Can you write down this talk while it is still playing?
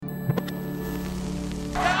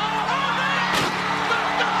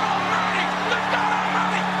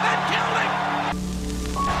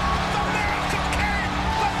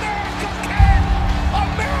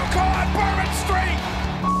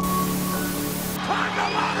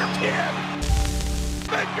kid.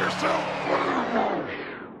 Make yourself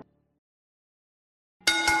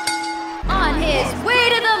on his way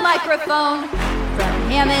to the microphone from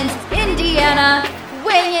Hammond, Indiana,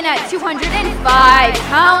 weighing in at 205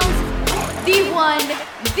 pounds, the one,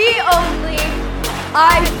 the only,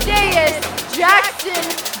 Isaiah Jackson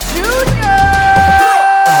Jr.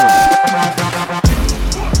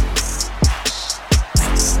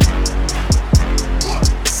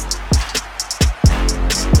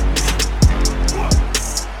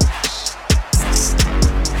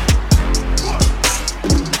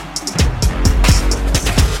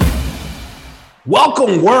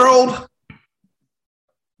 Welcome, world.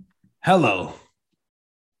 Hello.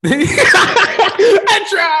 I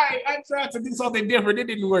tried to do something different. It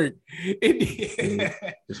didn't work.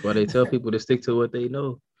 That's why they tell people to stick to what they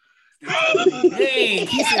know. Hey,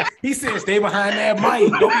 he said, stay behind that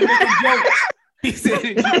mic. Don't be making jokes. He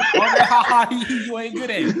said, all that ha ha you ain't good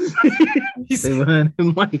at it. He Stay behind the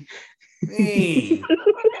mic. Hey.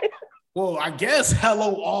 Well, I guess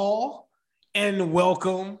hello all and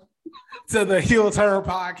welcome to the Heel Turn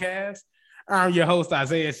Podcast. I'm your host,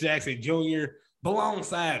 Isaiah Jackson Jr.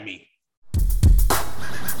 Alongside me, and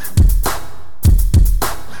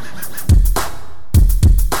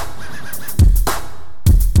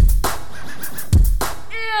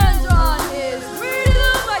on his way to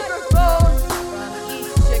the microphone from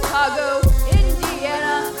East Chicago,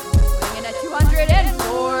 Indiana, weighing in at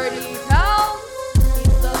 240 pounds,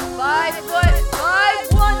 he's the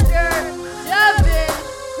 5'5" wonder, Devin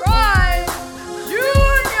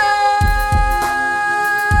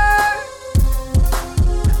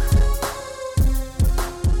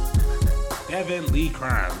Devin Lee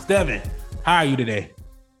Crimes. Devin, how are you today?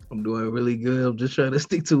 I'm doing really good. I'm just trying to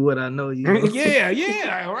stick to what I know. You know?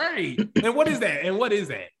 yeah, all right. And what is that?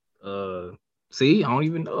 See, I don't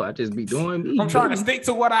even know. I just be doing me. I'm trying to stick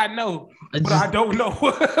to what I know, but I don't know.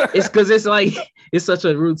 It's because it's like, it's such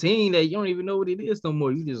a routine that you don't even know what it is no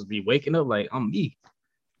more. You just be waking up like, I'm me.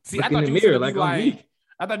 See, I thought you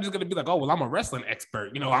was gonna be like, oh, well, I'm a wrestling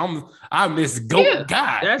expert. You know, I'm this GOAT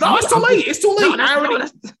guy. No, it's too late. It's too late.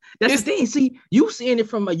 That's the thing. See, you seeing it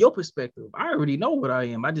from your perspective. I already know what I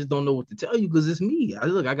am. I just don't know what to tell you because it's me.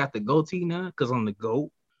 I got the goatee now because I'm the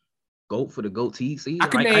GOAT. GOAT for the goatee. See, I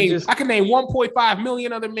can name 1.5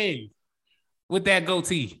 million other men with that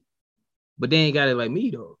goatee. But they ain't got it like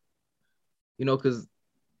me though. You know, because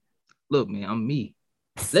look, man, I'm me.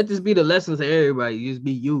 Let this be the lesson to everybody. Just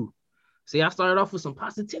be you. See, I started off with some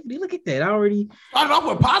positivity. Look at that. I already started off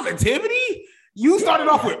with positivity. You started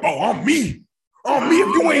off with, oh, I'm me. Oh, me. If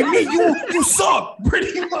you ain't me, you suck.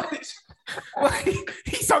 Pretty much. Like,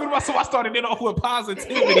 he's talking about. So I started it off with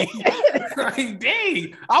positivity. Like,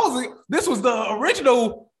 dang, this was the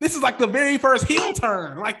original. This is like the very first heel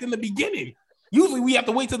turn, like in the beginning. Usually we have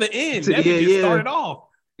to wait till the end. That just started off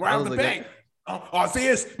right out the back.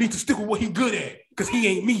 Isaiah needs to stick with what he's good at because he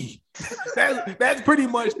ain't me. That's pretty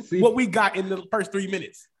much what we got in the first 3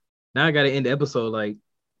 minutes. Now I got to end the episode like,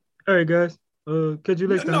 all right, guys. Catch you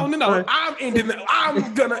later. No. Right.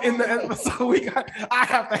 I'm gonna end the episode. I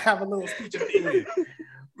have to have a little speech at the end.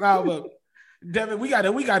 Now, but Devin, we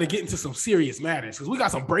gotta get into some serious matters because we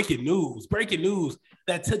got some breaking news. Breaking news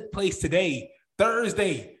that took place today,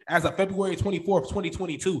 Thursday, as of February 24th,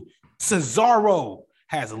 2022. Cesaro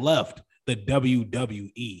has left the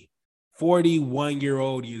WWE.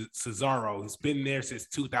 41-year-old Cesaro has been there since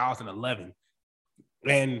 2011,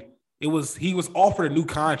 and he was offered a new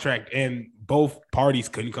contract, and both parties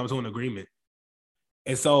couldn't come to an agreement.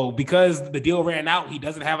 And so, because the deal ran out, he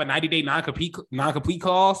doesn't have a 90-day non-complete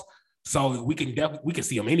clause, so we can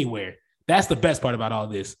see him anywhere. That's the best part about all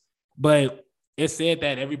this. But it's said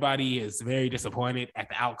that everybody is very disappointed at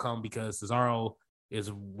the outcome because Cesaro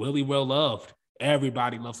is really well loved.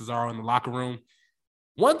 Everybody loves Cesaro in the locker room.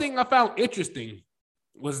 One thing I found interesting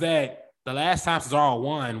was that the last time Cesaro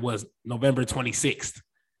won was November 26th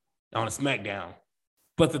on a SmackDown.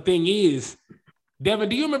 But the thing is, Devin,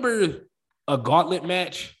 do you remember a gauntlet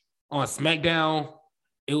match on SmackDown?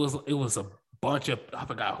 It was a bunch of, I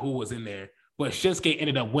forgot who was in there, but Shinsuke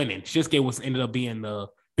ended up winning. Shinsuke ended up being the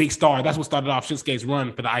big star. That's what started off Shinsuke's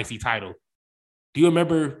run for the IC title. Do you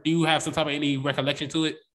remember? Do you have some type of any recollection to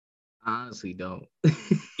it? I honestly don't.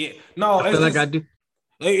 Yeah, no, I feel like I do.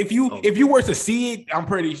 If you were to see it, I'm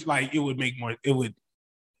pretty like it would make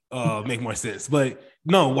more sense. But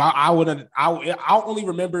no, I'll only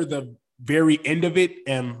remember the very end of it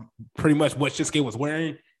and pretty much what Shinsuke was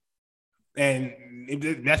wearing, and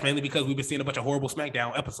that's mainly because we've been seeing a bunch of horrible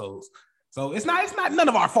SmackDown episodes. So it's not none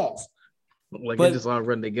of our faults. Like it just all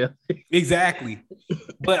run together. Exactly.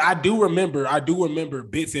 But I do remember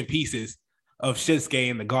bits and pieces of Shinsuke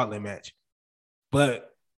in the gauntlet match. But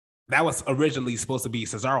that was originally supposed to be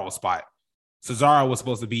Cesaro's spot. Cesaro was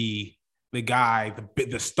supposed to be the guy,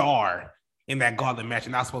 the star in that gauntlet match,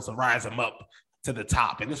 and not supposed to rise him up to the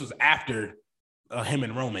top. And this was after him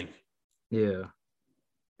and Roman. Yeah.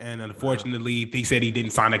 And unfortunately, they said he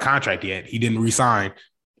didn't sign a contract yet. He didn't resign.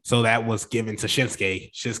 So that was given to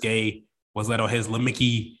Shinsuke. Shinsuke was led on his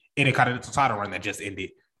Lamiki Intercontinental title run that just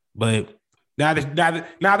ended. But now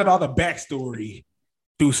that all the backstory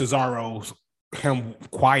through Cesaro's him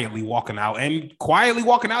quietly walking out, and quietly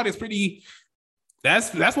walking out is pretty.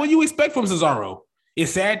 That's what you expect from Cesaro.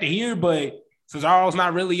 It's sad to hear, but Cesaro's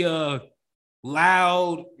not really a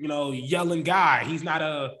loud, yelling guy. He's not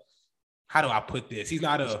a. How do I put this? He's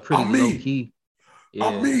not a. Pretty I'm low me. key. Yeah.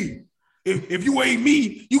 I'm me. If you ain't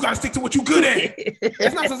me, you gotta stick to what you good at.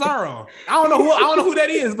 It's not Cesaro. I don't know who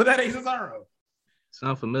that is, but that ain't Cesaro.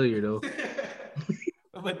 Sound familiar though.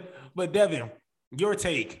 but Devin, your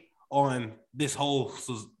take on this whole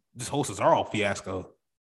Cesaro fiasco?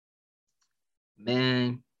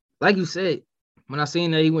 Man, like you said, when I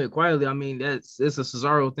seen that he went quietly, I mean it's a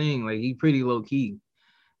Cesaro thing. Like he pretty low key,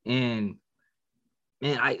 and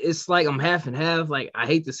man, it's like I'm half and half. Like I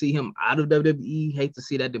hate to see him out of WWE, hate to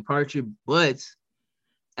see that departure, but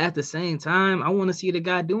at the same time, I want to see the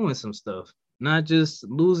guy doing some stuff, not just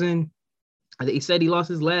losing. He said he lost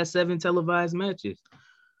his last 7 televised matches.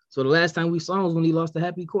 So the last time we saw him was when he lost to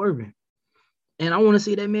Happy Corbin. And I want to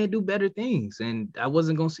see that man do better things. And I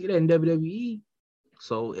wasn't going to see that in WWE.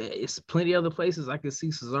 So it's plenty of other places I could see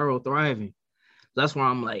Cesaro thriving. That's why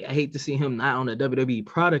I'm like, I hate to see him not on the WWE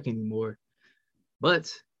product anymore.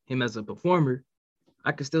 But him as a performer,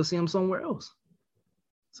 I could still see him somewhere else.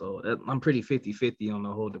 So I'm pretty 50-50 on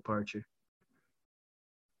the whole departure.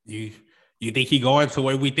 You think he going to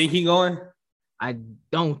where we think he going? I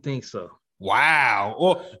don't think so. Wow.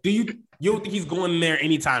 Or you don't think he's going there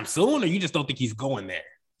anytime soon, or you just don't think he's going there?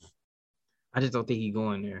 I just don't think he's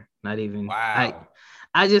going there. Not even. Wow.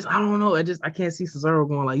 I don't know. I can't see Cesaro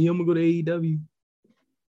going like, yeah, I'm gonna go to AEW.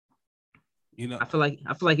 I feel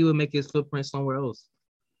like he would make his footprint somewhere else.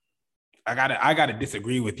 I gotta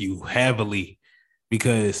disagree with you heavily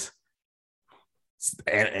because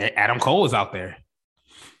Adam Cole is out there.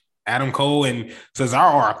 Adam Cole and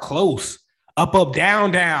Cesaro are close. Up,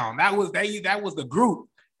 down. That was the group.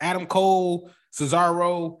 Adam Cole,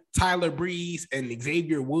 Cesaro, Tyler Breeze, and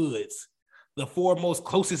Xavier Woods. The 4 most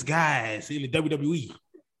closest guys in the WWE.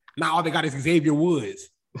 Not all they got is Xavier Woods.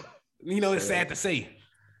 It's sad to say.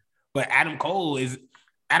 But Adam Cole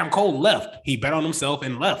left. He bet on himself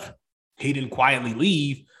and left. He didn't quietly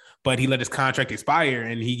leave, but he let his contract expire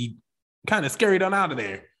and he kind of scurried on out of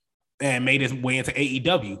there and made his way into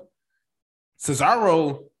AEW.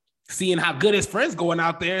 Cesaro, seeing how good his friend's going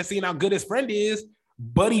out there, seeing how good his friend is,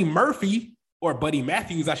 Buddy Murphy, or Buddy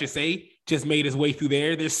Matthews, I should say, just made his way through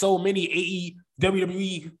there. There's so many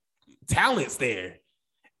WWE talents there.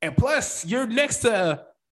 And plus, you're next to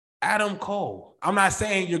Adam Cole. I'm not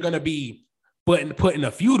saying you're going to be put in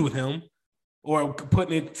a feud with him or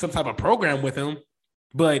putting in some type of program with him,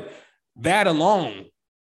 but that alone,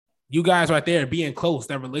 you guys right there being close,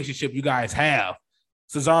 that relationship you guys have,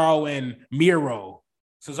 Cesaro and Miro,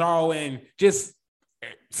 Cesaro and just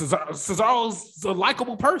Cesaro's a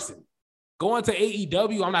likable person. Going to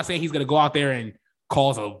AEW, I'm not saying he's going to go out there and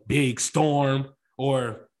cause a big storm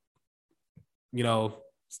or,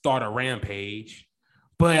 start a rampage.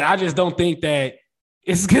 But I just don't think that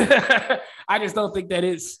it's good. I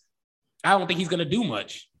don't think he's going to do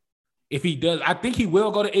much. If he does, I think he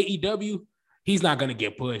will go to AEW. He's not going to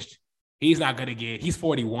get pushed. He's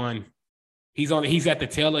 41. He's at the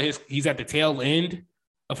tail end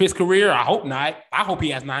of his career. I hope not. I hope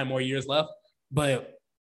he has 9 more years left. But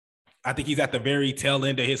I think he's at the very tail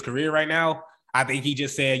end of his career right now. I think he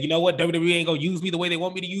just said, you know what, WWE ain't going to use me the way they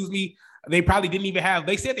want me to use me. They probably didn't even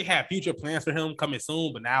they said they had future plans for him coming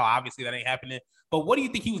soon, but now obviously that ain't happening. But what do you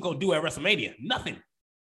think he was going to do at WrestleMania? Nothing.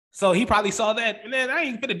 So he probably saw that, and then I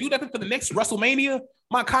ain't going to do nothing for the next WrestleMania.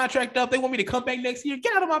 My contract up. They want me to come back next year.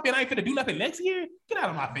 Get out of my face. I ain't going to do nothing next year. Get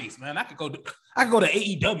out of my face, man. I could go to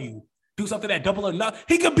AEW, do something at Double or Nothing.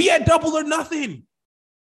 He could be at Double or Nothing.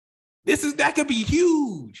 That could be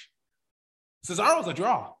huge. Cesaro's a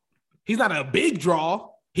draw. He's not a big draw.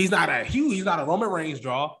 He's not a Roman Reigns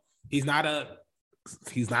draw. He's not a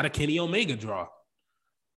Kenny Omega draw.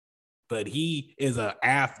 But he is an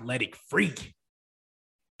athletic freak.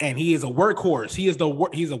 And he is a workhorse. He's a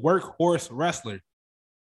workhorse wrestler.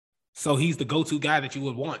 So he's the go-to guy that you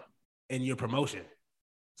would want in your promotion.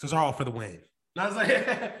 Cesaro for the win. I was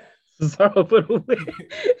like, Cesaro for the win.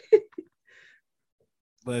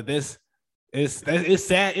 But this It's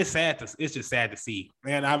sad. It's just sad to see.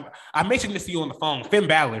 Man, I mentioned this to you on the phone. Finn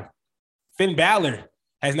Balor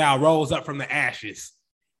has now rose up from the ashes.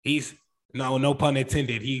 He's no pun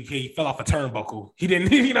intended. He fell off a turnbuckle. He didn't,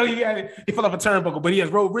 he fell off a turnbuckle, but he has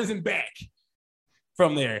risen back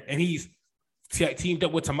from there, and he's teamed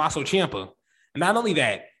up with Tommaso Ciampa. And not only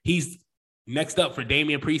that, he's next up for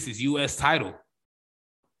Damian Priest's U.S. title.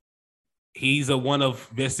 He's one of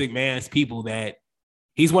Vince McMahon's people that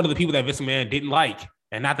he's one of the people that Vince McMahon didn't like.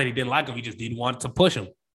 And not that he didn't like him, he just didn't want to push him.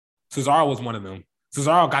 Cesaro was one of them.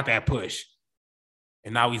 Cesaro got that push.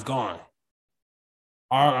 And now he's gone.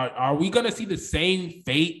 Are we going to see the same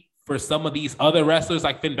fate for some of these other wrestlers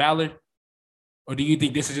like Finn Balor? Or do you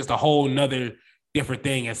think this is just a whole nother different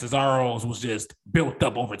thing and Cesaro's was just built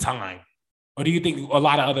up over time? Or do you think a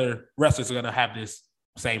lot of other wrestlers are going to have this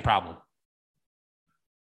same problem?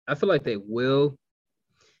 I feel like they will,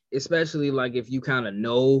 especially like if you kind of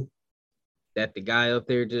know that the guy up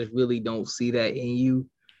there just really don't see that in you.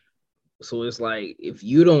 So it's like, if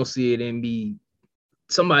you don't see it in me,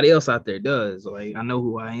 somebody else out there does. Like, I know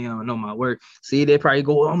who I am. I know my work. See, they probably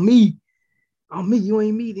go, on me, you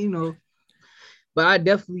ain't me, you know. But I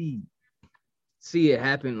definitely see it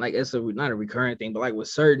happen. Like, it's not a recurrent thing, but like with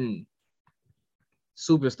certain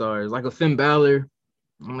superstars, like a Finn Balor,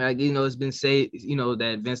 like, you know, it's been said, you know,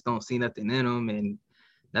 that Vince don't see nothing in him, and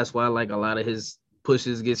that's why like a lot of his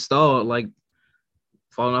pushes get stalled, like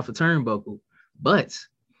falling off a turnbuckle. But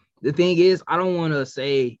the thing is, I don't want to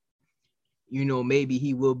say, you know, maybe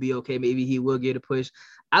he will be okay, maybe he will get a push.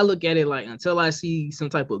 I look at it like, until I see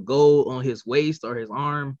some type of gold on his waist or his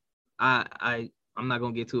arm, I'm not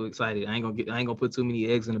gonna get too excited. I ain't gonna put too many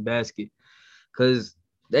eggs in the basket, because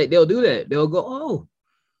they'll do that. They'll go, oh,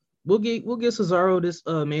 we'll get Cesaro this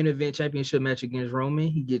main event championship match against Roman.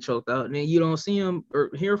 He get choked out, and then you don't see him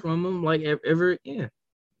or hear from him like ever again.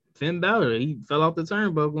 Finn Balor, he fell off the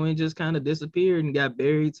turnbuckle and just kind of disappeared and got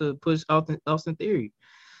buried to push Austin Theory.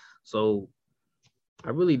 So I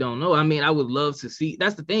really don't know. I mean, I would love to see.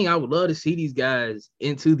 That's the thing. I would love to see these guys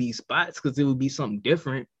into these spots, because it would be something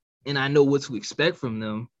different, and I know what to expect from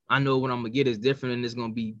them. I know what I'm gonna get is different, and it's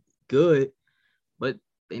gonna be good. But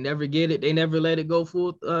they never get it. They never let it go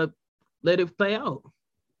full. Let it play out.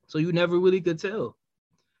 So you never really could tell.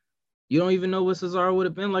 You don't even know what Cesaro would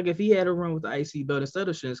have been like if he had a run with the IC belt instead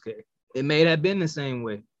of Shinsuke. It may have been the same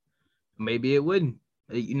way. Maybe it wouldn't.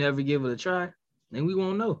 You never give it a try, and we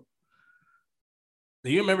won't know.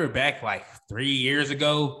 Do you remember back like 3 years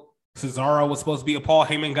ago, Cesaro was supposed to be a Paul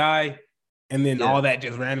Heyman guy, and then all that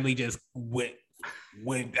just randomly just went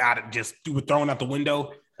out of just thrown out the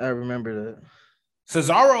window? I remember that.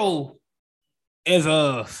 Cesaro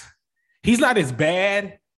he's not as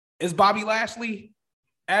bad as Bobby Lashley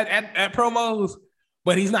at promos,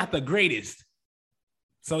 but he's not the greatest.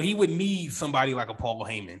 So he would need somebody like a Paul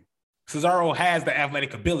Heyman. Cesaro has the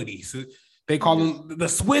athletic ability. So they call him the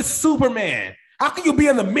Swiss Superman. How can you be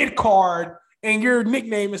in the mid card and your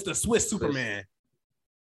nickname is the Swiss Superman?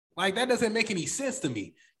 Like, that doesn't make any sense to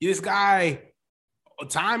me. This guy,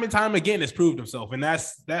 time and time again, has proved himself, and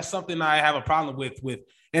that's something I have a problem with.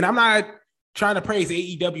 And I'm not trying to praise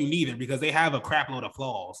AEW neither, because they have a crap load of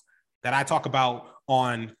flaws that I talk about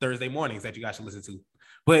on Thursday mornings that you guys should listen to.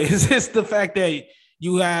 But it's just the fact that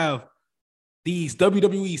you have these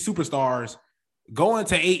WWE superstars going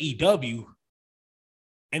to AEW,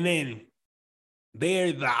 and then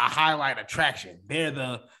they're the highlight attraction. They're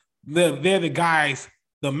the guys,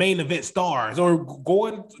 the main event stars. Or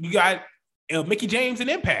you got Mickey James and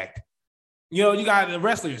Impact. You know, you got the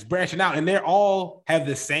wrestlers branching out, and they all have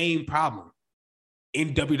the same problem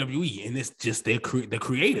in WWE, and it's just the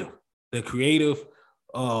creative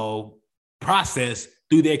process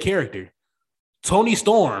through their character. Tony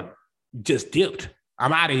Storm just dipped.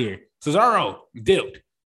 I'm out of here. Cesaro dipped.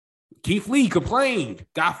 Keith Lee complained,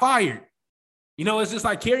 got fired. You know, it's just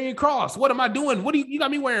like Karrion Kross. What am I doing? What do you got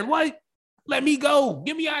me wearing? What? Let me go.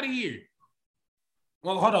 Get me out of here.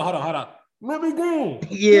 Well, hold on. Let me go.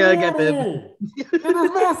 Yeah, I got that. Get this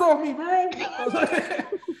mask off me, man.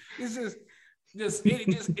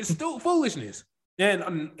 It's still foolishness.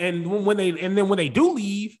 And when they do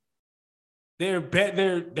leave, they're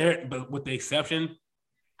but with the exception,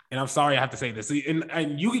 and I'm sorry I have to say this,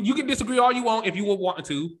 and you can disagree all you want if you want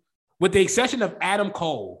to, with the exception of Adam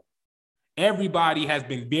Cole, everybody has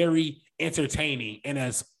been very entertaining and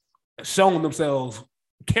has shown themselves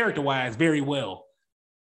character-wise very well.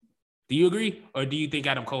 Do you agree, or do you think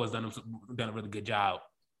Adam Cole has done a really good job?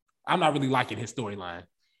 I'm not really liking his storyline.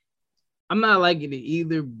 I'm not liking it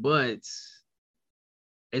either, but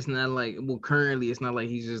it's not like, well, currently it's not like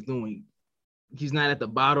he's just doing he's not at the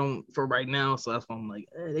bottom for right now. So that's why I'm like,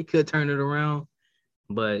 they could turn it around.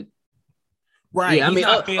 But right, yeah, I mean,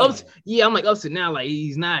 I'm like up to now, like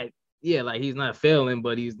he's not, like he's not failing,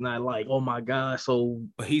 but he's not like, oh my god, so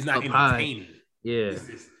but he's not high. entertaining. Yeah,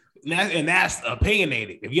 and that's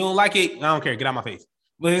opinionated. If you don't like it, I don't care. Get out my face.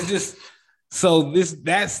 But it's just so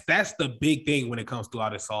that's the big thing when it comes to all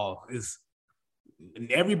this. All is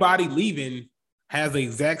everybody leaving has the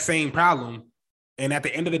exact same problem, and at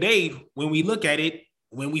the end of the day, when we look at it,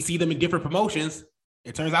 when we see them in different promotions,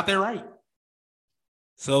 it turns out they're right.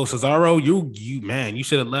 So Cesaro, you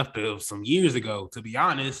should have left some years ago, to be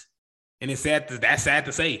honest. And that's sad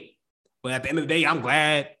to say. But at the end of the day, I'm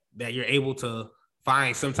glad that you're able to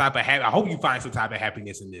find some type of I hope you find some type of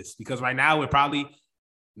happiness in this, because right now we're probably,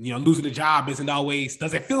 losing the job doesn't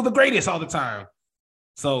feel the greatest all the time.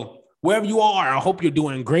 So wherever you are, I hope you're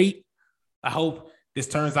doing great. I hope this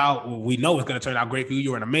turns out, we know it's going to turn out great for you.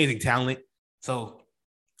 You're an amazing talent. So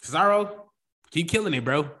Cesaro, keep killing it,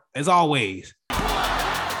 bro. As always.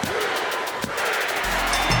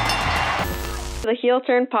 The Heel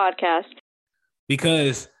Turn Podcast.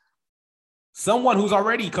 Because someone who's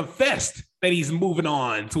already confessed that he's moving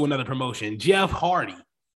on to another promotion, Jeff Hardy.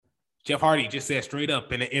 Jeff Hardy just said straight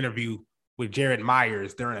up in an interview with Jared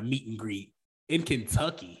Myers during a meet and greet in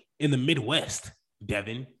Kentucky, in the Midwest,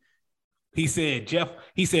 Devin. He said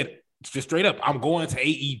just straight up, I'm going to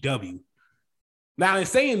AEW. Now, in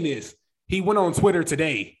saying this, he went on Twitter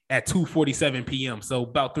today at 2:47 p.m., so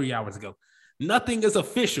about 3 hours ago. Nothing is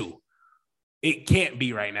official. It can't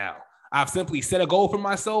be right now. I've simply set a goal for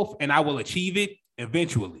myself, and I will achieve it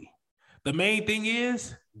eventually. The main thing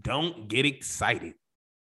is, don't get excited.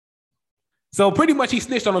 So pretty much he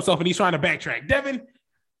snitched on himself, and he's trying to backtrack. Devin,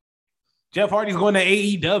 Jeff Hardy's going to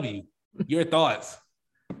AEW. Your thoughts?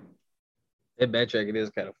 That backtracking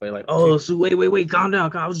is kind of funny. Like, oh, so wait, calm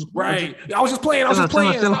down. I was just playing.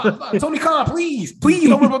 Stop. Tony Khan, please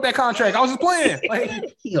don't rip up that contract. I was just playing.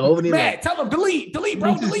 Like, Matt, tell him delete,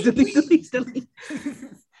 bro, delete.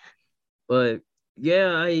 But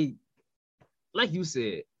yeah, like you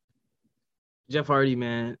said, Jeff Hardy,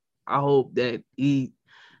 man. I hope that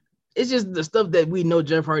it's just the stuff that we know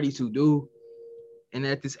Jeff Hardy to do, and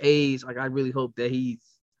at this age, like I really hope that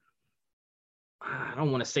I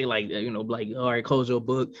don't want to say like all right, close your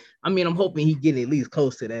book. I mean, I'm hoping he get at least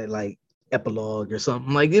close to that, like epilogue or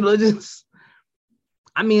something. Like, just.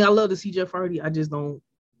 I mean, I love to see Jeff Hardy. I just don't.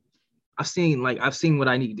 I've seen what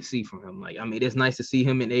I need to see from him. Like, I mean, it's nice to see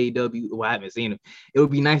him in AEW. Well, I haven't seen him. It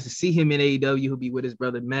would be nice to see him in AEW. He'll be with his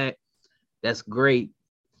brother Matt. That's great.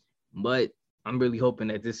 But I'm really hoping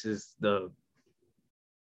that this is the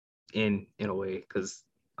end in a way, because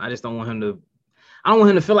I just don't want him to. I don't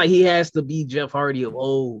want him to feel like he has to be Jeff Hardy of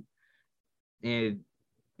old, and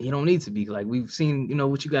he don't need to be. Like, we've seen,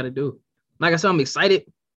 what you got to do. Like I said, I'm excited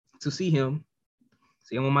to see him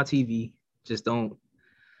on my TV.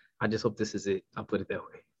 I just hope this is it. I'll put it that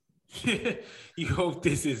way. You hope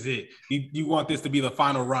this is it. You want this to be the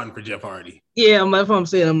final run for Jeff Hardy. Yeah, that's what I'm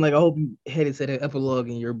saying. I'm like, I hope you headed to that epilogue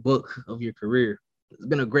in your book of your career. It's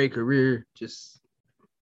been a great career, just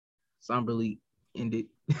somberly ended.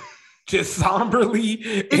 Just somberly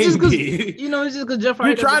it's just because Jeff Hardy.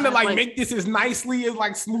 You're trying to make this as nicely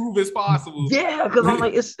as smooth as possible. Yeah, because I'm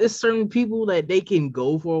like, it's certain people that they can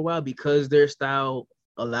go for a while because their style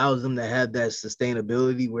allows them to have that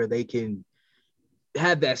sustainability where they can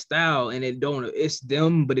have that style, and it's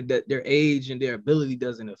them, but their age and their ability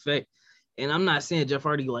doesn't affect. And I'm not saying Jeff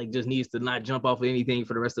Hardy just needs to not jump off of anything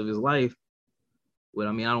for the rest of his life. But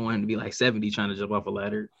I mean, I don't want him to be 70 trying to jump off a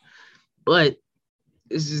ladder. But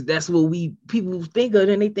it's just that's what people think of,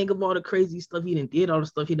 and they think of all the crazy stuff he did, all the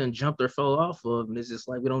stuff he done jumped or fell off of, and it's just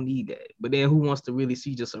we don't need that. But then who wants to really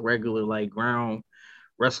see just a regular ground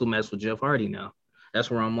wrestle match with Jeff Hardy now?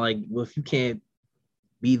 That's where I'm like, well, if you can't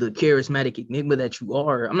be the charismatic enigma that you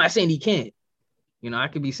are, I'm not saying he can't. I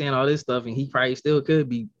could be saying all this stuff, and he probably still could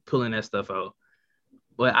be pulling that stuff out.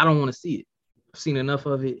 But I don't want to see it. I've seen enough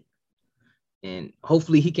of it, and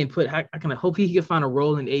hopefully he can hope he can find a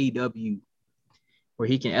role in AEW where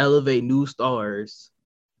he can elevate new stars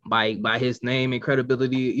by his name and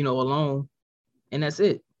credibility, alone. And that's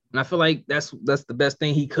it. And I feel like that's the best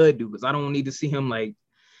thing he could do, because I don't need to see him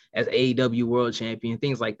as AEW world champion,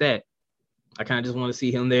 things like that. I kind of just want to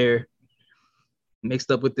see him there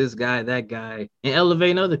mixed up with this guy, that guy, and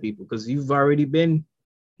elevating other people, because you've already been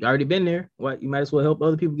there. What, you might as well help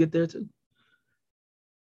other people get there too.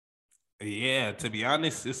 Yeah, to be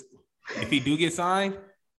honest, if he do get signed,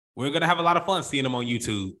 we're gonna have a lot of fun seeing him on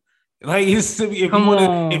YouTube.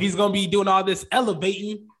 If he's gonna be doing all this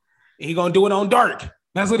elevating, he's gonna do it on dark.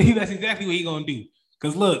 That's exactly what he's gonna do.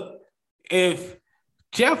 Because look, if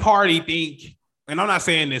Jeff Hardy think, and I'm not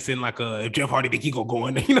saying this in like if Jeff Hardy think he gonna go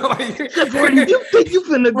in there, like Jeff Hardy, you think you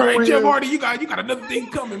finna go right? in Jeff here? Hardy, you got another thing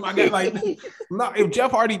coming, my guy. Like, no, if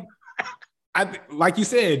Jeff Hardy, like you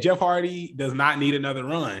said, Jeff Hardy does not need another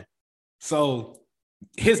run. So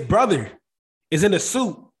his brother is in a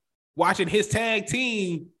suit watching his tag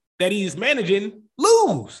team that he's managing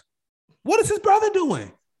lose. What is his brother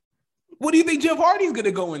doing? What do you think Jeff Hardy's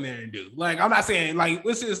gonna go in there and do? Like, I'm not saying like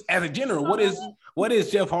this is as a general. What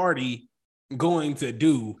is Jeff Hardy going to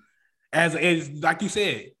do? As like you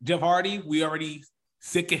said, Jeff Hardy, we already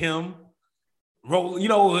sick of him. Roll,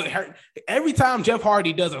 every time Jeff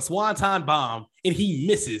Hardy does a swanton bomb and he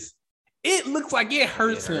misses, it looks like it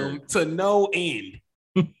hurts him to no end.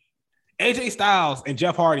 AJ Styles and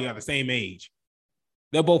Jeff Hardy are the same age.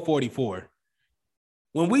 They're both 44.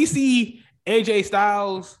 When we see AJ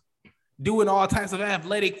Styles doing all types of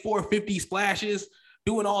athletic 450 splashes,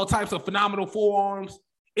 doing all types of phenomenal forearms,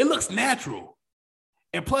 it looks natural.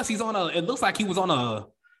 And plus, it looks like he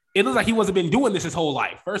wasn't been doing this his whole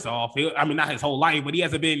life. First off, not his whole life, but he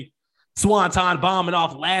hasn't been swanton bombing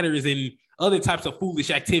off ladders and other types of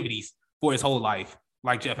foolish activities for his whole life,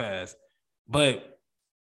 like Jeff has. But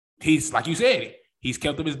he's, like you said, he's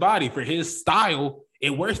kept up his body for his style.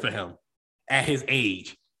 It works for him at his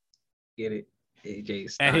age. Get it? AJ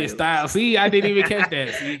Styles. At his style. See, I didn't even catch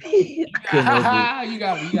that. See? You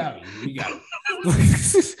got me.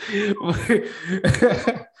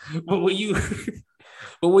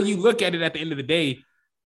 But when you look at it at the end of the day,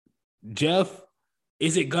 Jeff,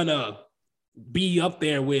 is it gonna be up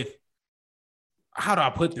there with, how do I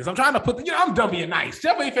put this? I'm trying to put, I'm done being nice.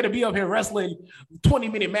 Jeff ain't finna be up here wrestling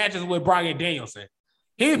 20-minute matches with Bryan Danielson.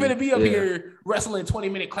 He ain't finna be up here wrestling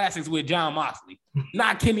 20-minute classics with Jon Moxley.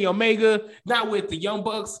 Not Kenny Omega, not with the Young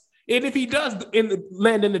Bucks. And if he does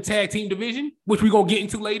land in the tag team division, which we're gonna get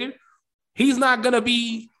into later, he's not gonna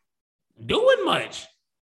be doing much.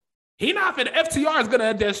 FTR is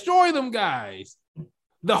gonna destroy them guys.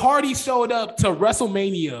 The Hardys showed up to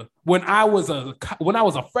WrestleMania when I was a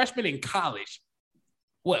freshman in college.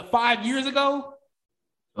 What, 5 years ago?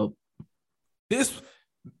 Oh,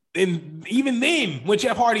 And even then, when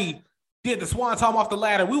Jeff Hardy did the swanton off the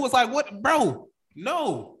ladder, we was like, "What, bro?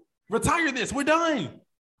 No, retire this. We're done."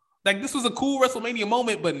 Like, this was a cool WrestleMania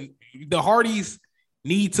moment, but the Hardys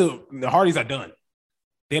are done.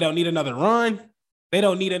 They don't need another run. They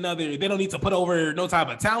don't need to put over no type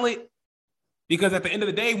of talent, because at the end of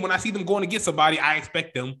the day, when I see them going to get somebody, I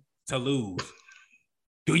expect them to lose.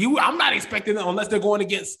 I'm not expecting them unless they're going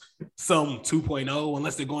against some 2.0,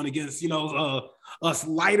 unless they're going against, a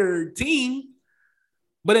lighter team.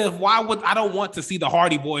 But I don't want to see the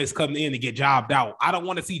Hardy Boys come in and get jobbed out. I don't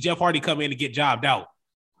want to see Jeff Hardy come in and get jobbed out.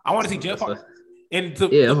 I want to see Jeff Hardy.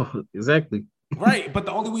 Exactly. Right. But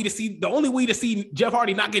the only way to see Jeff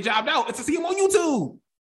Hardy not get jobbed out is to see him on YouTube.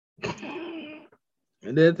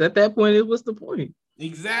 And at that point, what's the point?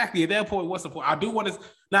 Exactly. At that point, what's the point? I do want to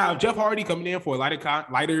now. If Jeff Hardy coming in for a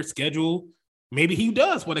lighter schedule, maybe he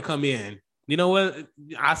does want to come in. You know what?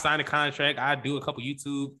 I sign a contract. I do a couple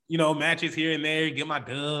YouTube, matches here and there. Get my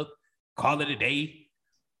dub. Call it a day.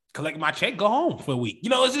 Collect my check. Go home for a week.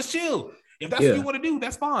 It's just chill. If that's what you want to do,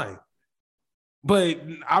 that's fine. But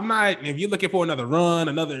I'm not. If you're looking for another run,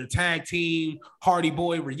 another tag team Hardy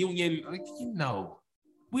Boy reunion,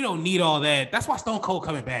 we don't need all that. That's why Stone Cold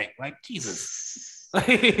coming back. Like, Jesus.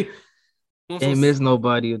 Can't miss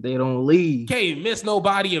nobody if they don't leave. Can't miss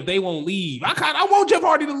nobody if they won't leave. I want Jeff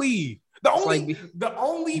Hardy to leave. The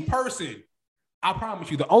only person, I promise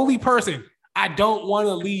you, the only person I don't want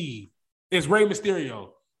to leave is Rey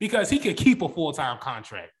Mysterio, because he can keep a full-time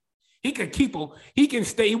contract. He can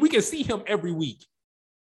stay. We can see him every week.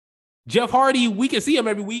 Jeff Hardy, we can see him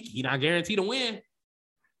every week. He's not guaranteed to win.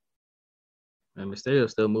 And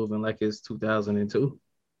Mysterio's still moving like it's 2002.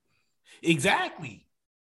 Exactly.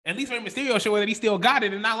 At least Rey Mysterio showing that he still got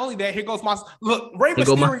it. And not only that, here goes Rey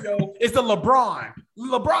Mysterio is the LeBron.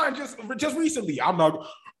 LeBron just recently,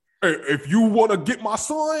 if you want to get my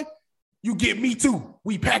son, you get me too.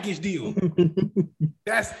 We package deal.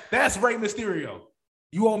 That's Rey Mysterio.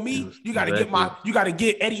 You want me? You gotta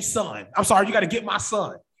get Eddie's son. I'm sorry, you gotta get my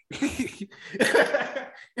son.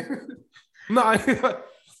 No,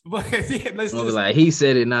 but he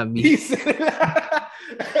said it, not me. He said it.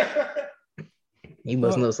 He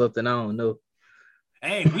must know something I don't know.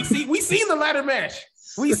 Hey, we seen the ladder match.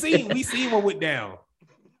 We seen what went down.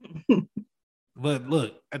 But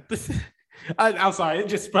look, I'm sorry. It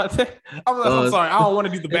just I'm sorry. I don't want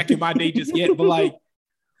to do the back in my day just yet. But like,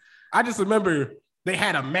 I just remember they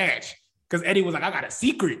had a match because Eddie was like, "I got a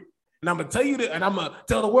secret, and I'm gonna tell you that, and I'm gonna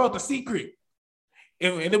tell the world the secret."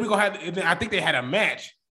 And then we gonna have. And then I think they had a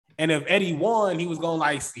match, and if Eddie won, he was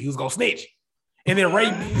gonna snitch. And then Ray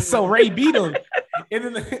beat him, and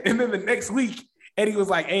then the next week, Eddie was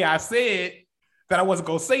like, "Hey, I said that I wasn't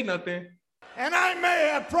gonna say nothing, And I may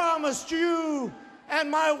have promised you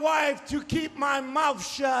and my wife to keep my mouth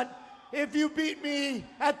shut if you beat me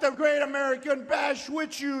at the Great American Bash,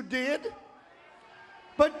 which you did.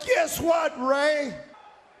 But guess what, Ray?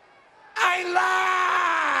 I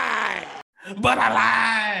lied! but I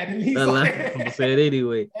lied." And he's I'm like, gonna say it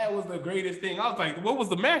anyway. that was the greatest thing. I was like, "What was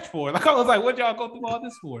the match for?" Like I was like, "What y'all go through all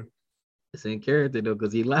this for?" It's in character though,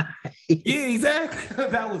 because he lied. Yeah, exactly.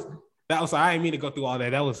 that was. I didn't mean to go through all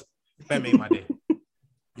that. That made my day.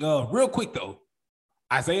 Real quick though,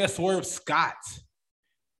 Isaiah Swerve Scott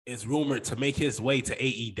is rumored to make his way to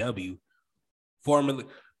AEW. Formerly,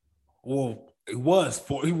 he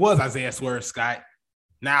was Isaiah Swerve Scott.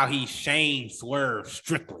 Now he's Shane Swerve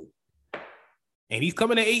Strickland, and he's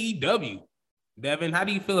coming to AEW. Devin, how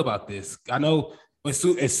do you feel about this? I know as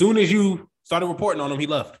soon as you started reporting on him, he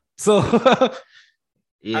left. So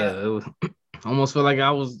Yeah, it was, I almost feel like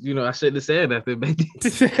I was, I shouldn't have said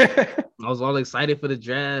that. I was all excited for the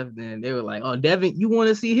draft, and they were like, "Oh, Devin, you want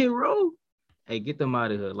to see Hit Row? Hey, get them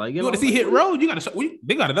out of here!" Like, you want to see Hit Row? You got to.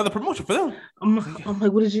 They got another promotion for them. I'm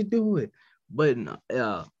like, what did you do with? But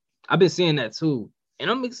I've been seeing that too,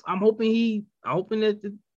 and I'm hoping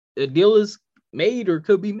that the deal is made or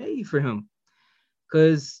could be made for him,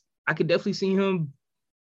 because I could definitely see him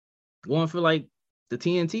going for like the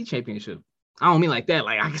TNT championship. I don't mean like that.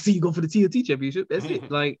 Like I can see you go for the TNT championship. That's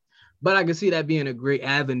it. Like, but I can see that being a great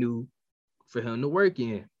avenue for him to work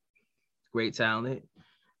in. Great talent,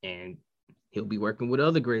 and he'll be working with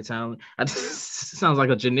other great talent. Sounds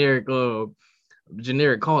like a generic call.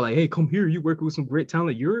 Like, hey, come here. You working with some great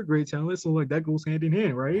talent. You're a great talent. So like that goes hand in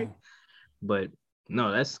hand, right? But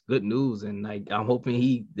no, that's good news, and like I'm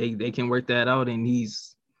hoping they can work that out, and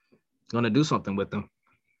he's gonna do something with them.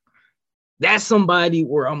 That's somebody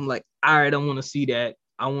where I'm like, all right, I want to see that.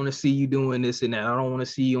 I want to see you doing this and that. I don't want to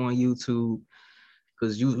see you on YouTube,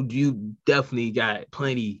 because you definitely got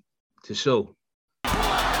plenty to show. The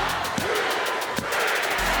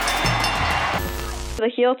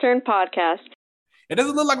Heel Turn Podcast. It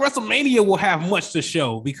doesn't look like WrestleMania will have much to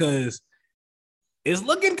show because it's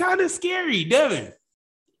looking kind of scary. Devin,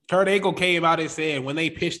 Kurt Angle came out and said when they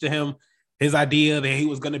pitched to him his idea that he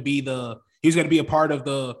was going to be a part of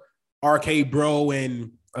the RK Bro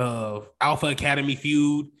and Alpha Academy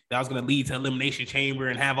feud that was going to lead to Elimination Chamber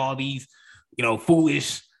and have all these,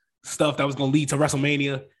 foolish stuff that was going to lead to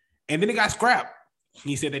WrestleMania. And then it got scrapped.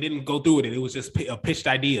 He said they didn't go through with it. It was just a pitched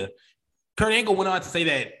idea. Kurt Angle went on to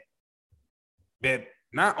say that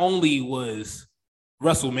not only was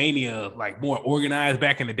WrestleMania like more organized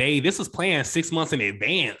back in the day, this was planned 6 months in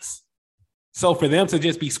advance. So for them to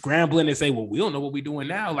just be scrambling and say, well, we don't know what we're doing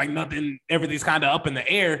now, like nothing, everything's kind of up in the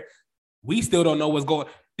air. We still don't know what's going.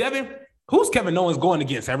 Devin, who's Kevin Owens going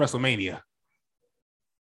against at WrestleMania?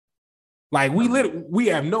 Like we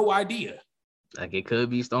have no idea. Like it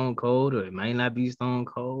could be Stone Cold, or it might not be Stone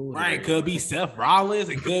Cold. Right, it could be Seth Rollins.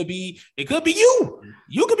 It could be you.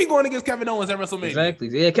 You could be going against Kevin Owens at WrestleMania. Exactly.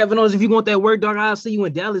 Yeah, Kevin Owens. If you want that work, dog, I'll see you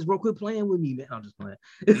in Dallas, bro. Quit playing with me, man. I'm just playing.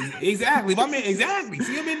 Exactly. Exactly.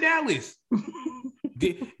 See him in Dallas.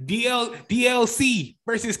 DLC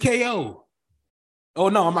versus KO. Oh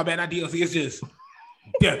no, my bad. Not DLC. It's just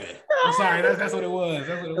Devin. I'm sorry. That's what it was.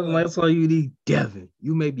 That's all you need, Devin.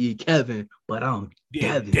 You may be Kevin, but I'm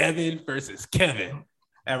Devin. Devin versus Kevin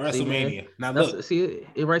at WrestleMania. Now look,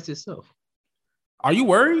 it writes itself. Are you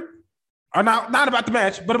worried? Or not about the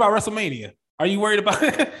match, but about WrestleMania? Are you worried about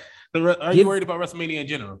you worried about WrestleMania in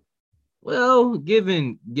general? Well,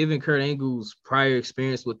 given Kurt Angle's prior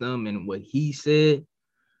experience with them and what he said,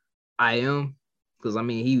 I am. Because I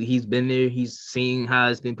mean, he's been there, he's seen how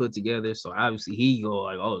it's been put together. So obviously he go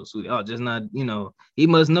like, oh, sweet, oh, just not, he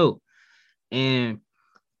must know. And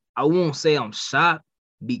I won't say I'm shocked,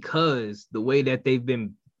 because the way that they've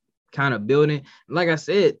been kind of building, like I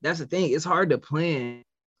said, that's the thing. It's hard to plan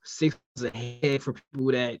 6 months ahead for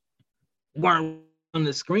people that weren't on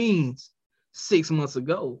the screens 6 months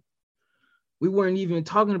ago. We weren't even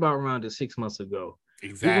talking about Ronda 6 months ago.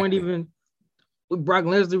 Exactly. We weren't even. With Brock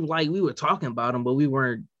Lesnar, like we were talking about him, but we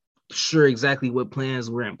weren't sure exactly what plans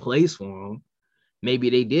were in place for him. Maybe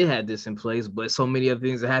they did have this in place, but so many other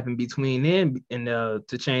things that happened between then and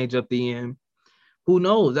to change up the end. Who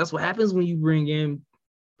knows? That's what happens when you bring in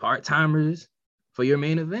part-timers for your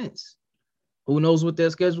main events. Who knows what their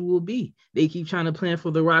schedule will be? They keep trying to plan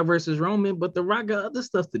for The Rock versus Roman, but The Rock got other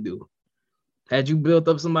stuff to do. Had you built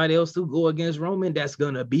up somebody else to go against Roman that's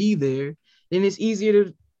gonna be there, then it's easier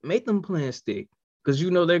to make them plans stick. because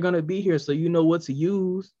you know they're gonna be here, so you know what to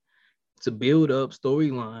use to build up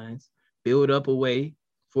storylines, build up a way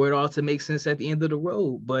for it all to make sense at the end of the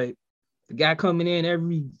road. But the guy coming in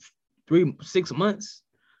every 6 months,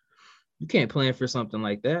 you can't plan for something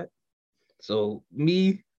like that. So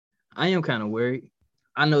I am kind of worried.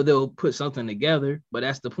 I know they'll put something together, but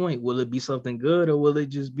that's the point. Will it be something good, or will it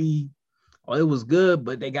just be, oh, it was good,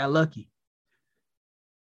 but they got lucky?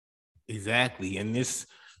 Exactly. And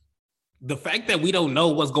the fact that we don't know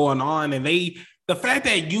what's going on, and the fact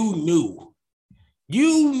that you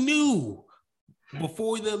knew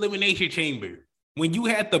before the Elimination Chamber, when you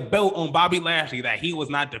had the belt on Bobby Lashley, that he was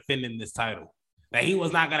not defending this title, that he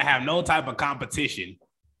was not going to have no type of competition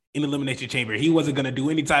in the Elimination Chamber. He wasn't going to do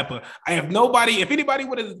any type of, if nobody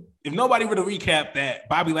would have recapped that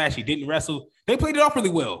Bobby Lashley didn't wrestle, they played it off really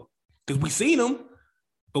well, because we seen him,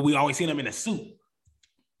 but we always seen him in a suit.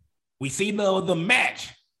 We see the match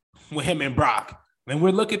with him and Brock, and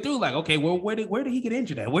we're looking through like, okay, well, where did he get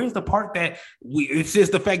injured at? Where's the part that it's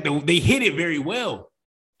just the fact that they hit it very well,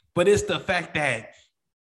 but it's the fact that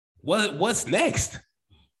what's next?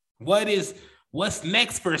 What's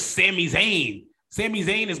next for Sami Zayn? Sami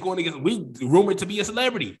Zayn is going to get rumored to be a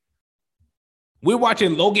celebrity. We're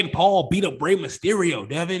watching Logan Paul beat up Rey Mysterio,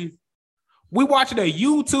 Devin. We're watching a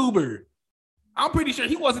YouTuber. I'm pretty sure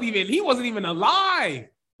he wasn't even alive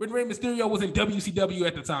when Rey Mysterio was in WCW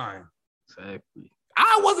at the time. Exactly.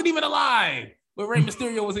 I wasn't even alive when Rey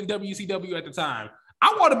Mysterio was in WCW at the time.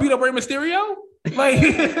 I want to beat up Rey Mysterio. Like,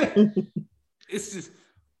 it's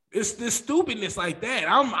this stupidness like that.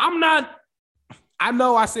 I'm not. I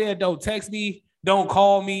know I said don't text me, don't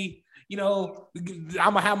call me. You know,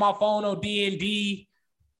 I'm gonna have my phone on D&D.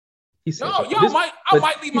 He said, I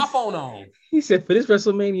might leave my phone on. He said, for this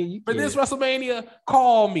WrestleMania, this WrestleMania,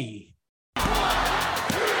 call me.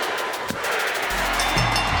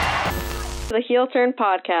 The Heel Turn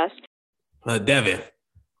Podcast. Devin,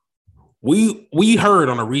 we heard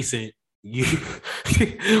on a recent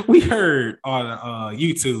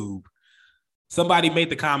YouTube, somebody made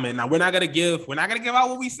the comment. Now we're not gonna give out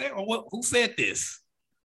what we said or who said this.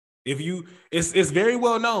 It's very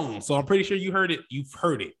well known, so I'm pretty sure you heard it. You've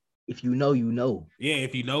heard it. If you know, you know. Yeah,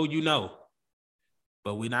 if you know, you know.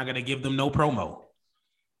 But we're not gonna give them no promo.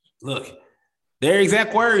 Look, their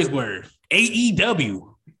exact words were AEW.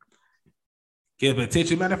 Give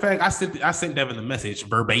attention. Matter of fact, I sent Devin the message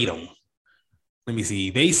verbatim. Let me see.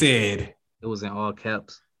 They said it was in all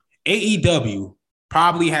caps. AEW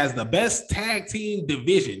probably has the best tag team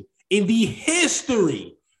division in the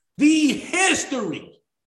history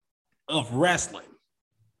of wrestling.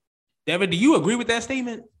 Devin, do you agree with that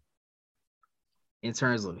statement? In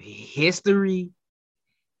terms of history,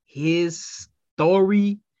 his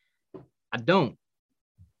story, I don't.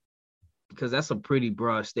 Because that's a pretty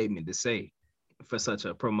broad statement to say for such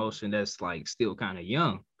a promotion that's like still kind of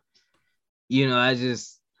young. You know, I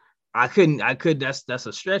couldn't, that's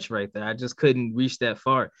a stretch right there. I just couldn't reach that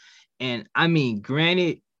far. And I mean,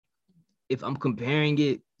 granted, if I'm comparing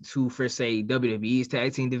it to, for say, WWE's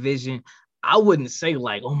tag team division, I wouldn't say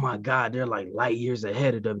like, oh my God, they're like light years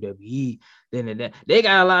ahead of WWE. Then they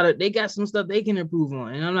got some stuff they can improve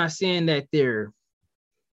on. And I'm not saying that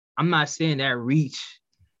reach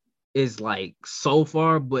is like so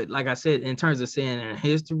far, but like I said, in terms of saying in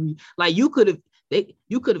history, like you could have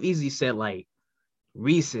easily said like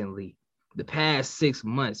recently, the past 6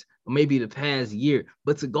 months, or maybe the past year,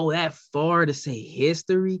 but to go that far to say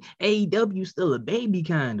history, AEW still a baby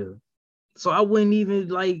kind of. So I wouldn't even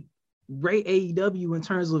like rate AEW in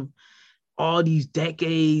terms of all these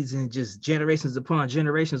decades and just generations upon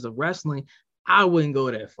generations of wrestling. I wouldn't go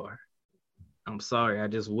that far. I'm sorry, I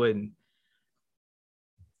just wouldn't.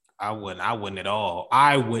 I wouldn't at all.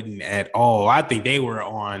 I think they were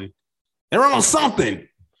on something.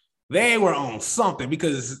 They were on something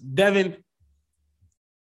because Devin,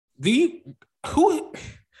 who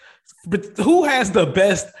has the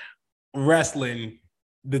best wrestling,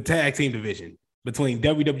 the tag team division between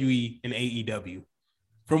WWE and AEW?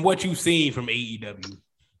 From what you've seen from AEW.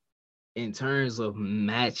 In terms of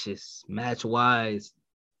match-wise,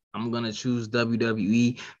 I'm going to choose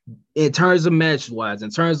WWE. In terms of match-wise, in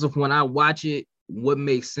terms of when I watch it, what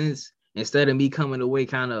makes sense, instead of me coming away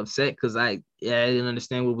kind of upset because I didn't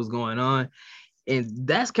understand what was going on. And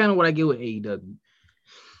that's kind of what I get with AEW.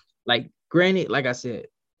 Like, granted, like I said,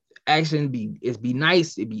 action be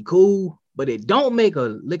nice, it'd be cool, but it don't make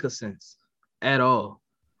a lick of sense at all.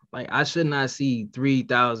 Like, I should not see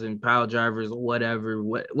 3,000 power drivers or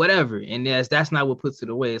whatever. And that's not what puts it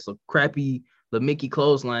away. It's a crappy the Mickey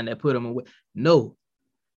clothesline that put him away. No,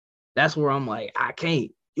 that's where I'm like, I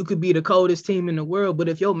can't. You could be the coldest team in the world, but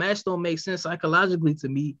if your match don't make sense psychologically to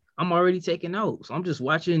me, I'm already taking out. So I'm just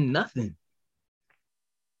watching nothing.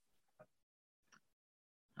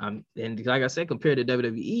 And like I said, compared to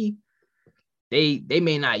WWE, they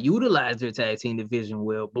may not utilize their tag team division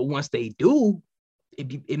well, but once they do,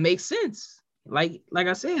 it makes sense. Like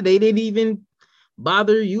I said, they didn't even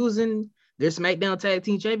bother using their SmackDown Tag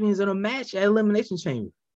Team Champions in a match at Elimination Chamber.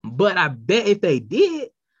 But I bet if they did,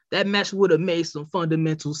 that match would have made some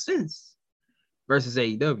fundamental sense versus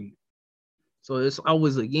AEW. So it's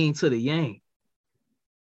always a yin to the yang.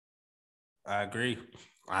 I agree.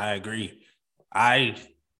 I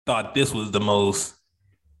thought this was the most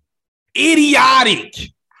idiotic,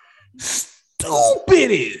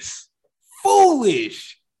 stupidest,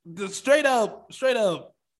 foolish, the straight up.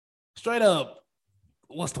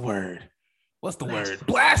 What's the word?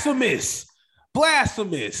 Blasphemous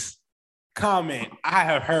comment I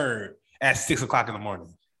have heard at 6 o'clock in the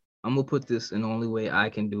morning. I'm gonna put this in the only way I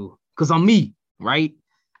can do, because I'm me, right?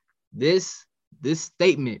 This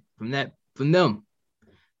statement from them,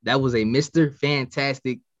 that was a Mr.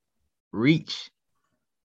 Fantastic reach.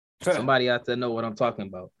 Somebody out there know what I'm talking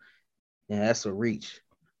about. Yeah, that's a reach.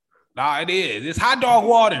 Nah, it is. It's hot dog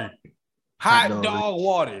water. Hot dog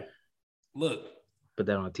water. Look. Put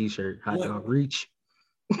that on a t-shirt. Hot dog reach.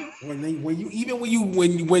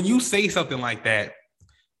 When you say something like that,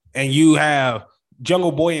 and you have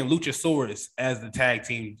Jungle Boy and Luchasaurus as the tag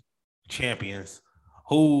team champions,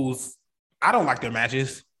 who's I don't like their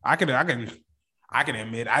matches. I can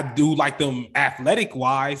admit I do like them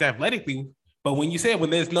athletically, but when you say when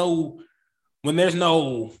the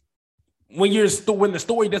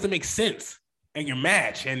story doesn't make sense in your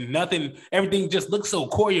match and everything just looks so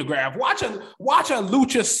choreographed. Watch a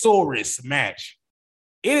Luchasaurus match.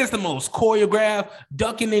 It is the most choreographed,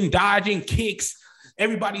 ducking and dodging kicks.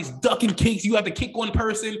 Everybody's ducking kicks. You have to kick one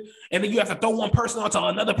person, and then you have to throw one person onto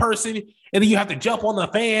another person, and then you have to jump on the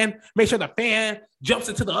fan, make sure the fan jumps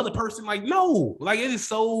into the other person. It is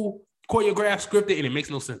so choreographed, scripted, and it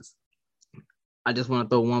makes no sense. I just want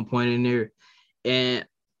to throw one point in there, and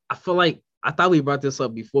I feel like I thought we brought this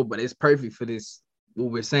up before, but it's perfect for this,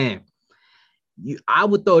 what we're saying. I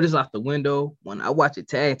would throw this out the window when I watch a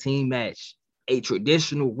tag team match, a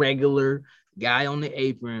traditional, regular guy on the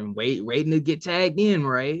apron, waiting to get tagged in,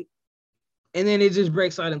 right? And then it just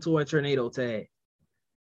breaks out into a tornado tag.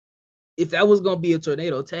 If that was going to be a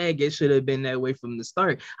tornado tag, it should have been that way from the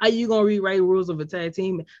start. How you going to rewrite rules of a tag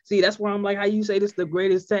team? See, that's where I'm like, how you say this is the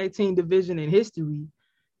greatest tag team division in history,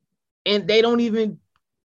 and they don't even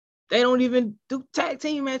do tag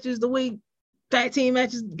team matches the way tag team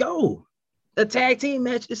matches go. The tag team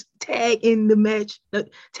match is tag in the match. The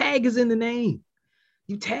tag is in the name.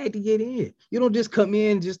 You tag to get in. You don't just come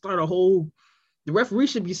in and just start a whole. The referee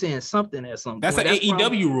should be saying something at some point. That's an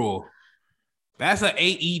AEW rule. That's an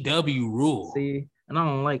AEW rule. See, and I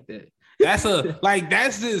don't like that. That's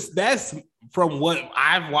from what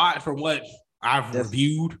I've watched, from what I've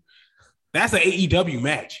reviewed. That's an AEW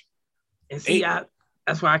match. And see,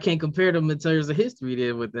 that's why I can't compare them in terms of history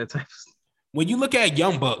there with that type of stuff. When you look at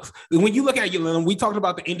Young Bucks, we talked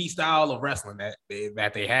about the indie style of wrestling that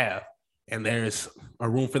they have, and there's a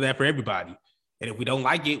room for that for everybody. And if we don't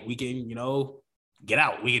like it, we can, get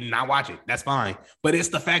out. We can not watch it. That's fine. But it's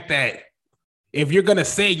the fact that if you're gonna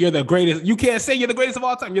say you're the greatest, you can't say you're the greatest of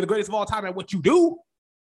all time. You're the greatest of all time at what you do.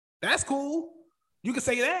 That's cool. You can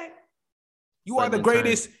say that. You are the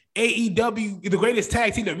greatest AEW, the greatest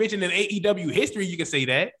tag team division in AEW history. You can say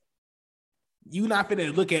that. You're not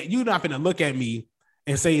finna look at me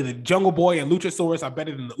and say the Jungle Boy and Luchasaurus are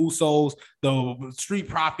better than the Usos, the Street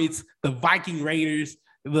Profits, the Viking Raiders,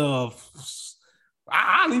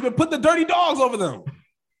 I'll even put the Dirty Dogs over them.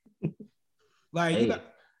 The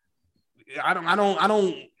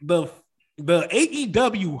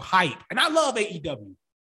AEW hype, and I love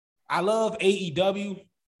AEW.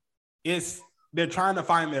 They're trying to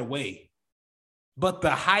find their way, but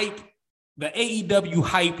the AEW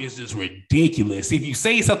hype is just ridiculous. If you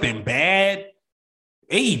say something bad,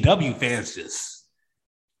 AEW fans just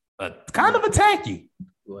kind of attack you.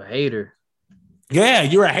 You're a hater. Yeah,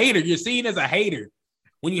 you're a hater. You're seen as a hater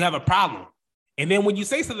when you have a problem. And then when you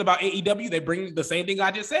say something about AEW, they bring the same thing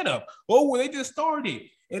I just said up. Oh, well, they just started.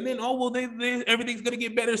 And then, everything's going to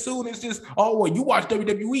get better soon. It's just, you watch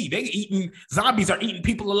WWE. Zombies are eating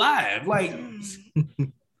people alive.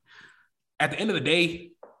 At the end of the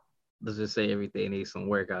day, let's just say everything needs some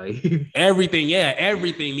work out here. Everything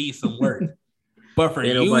needs some work. But for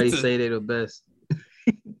nobody say they're the best.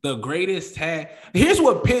 The greatest tag. Here's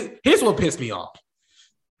what pissed me off.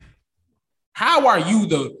 How are you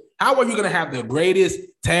going to have the greatest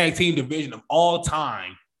tag team division of all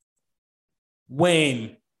time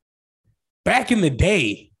when back in the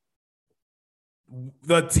day,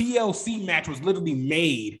 the TLC match was literally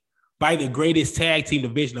made by the greatest tag team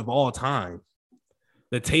division of all time.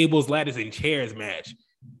 The tables, ladders, and chairs match.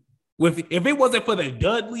 If it wasn't for the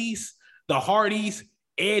Dudleys, the Hardys,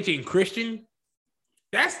 Edge, and Christian,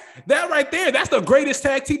 that right there. That's the greatest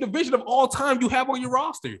tag team division of all time you have on your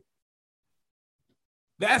roster.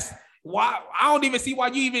 That's why I don't even see why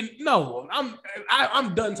you even no.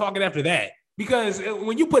 I'm done talking after that, because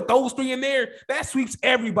when you put those three in there, that sweeps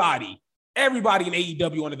everybody in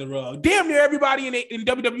AEW under the rug. Damn near everybody in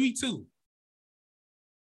WWE too.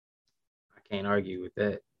 I can't argue with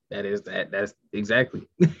that. That's exactly.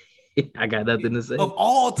 I got nothing to say. Of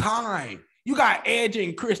all time, you got Edge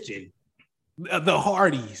and Christian, the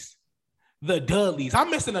Hardys, the Dudleys. I'm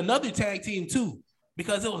missing another tag team too,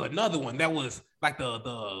 because it was another one that was like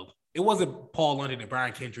it wasn't Paul London and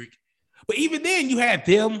Brian Kendrick, but even then you had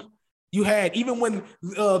them. You had, even when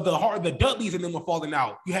the Dudleys and them were falling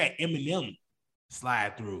out, you had Eminem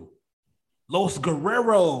slide through. Los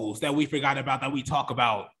Guerreros that we forgot about, that we talk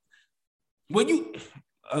about. When you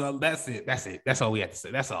that's it. That's all we have to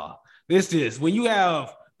say. That's all. This just, when you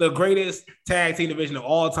have the greatest tag team division of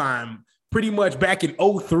all time, pretty much back in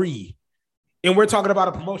 2003, and we're talking about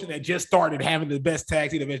a promotion that just started having the best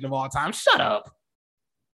tag team division of all time. Shut up.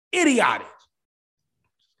 Idiotic.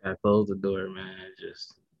 I close the door, man.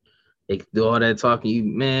 Just they do all that talking, you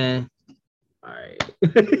man. All right.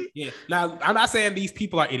 Yeah. Now, I'm not saying these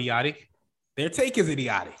people are idiotic. Their take is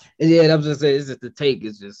idiotic. Yeah, I'm just saying, it's just the take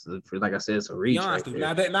is just, like I said, it's a reach.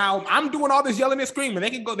 Right now I'm doing all this yelling and screaming. They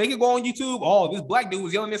can go on YouTube. Oh, this black dude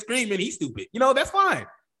was yelling and screaming. He's stupid. That's fine.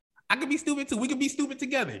 I could be stupid too. We could be stupid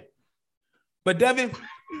together. But Devin,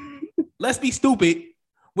 let's be stupid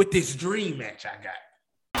with this dream match I got.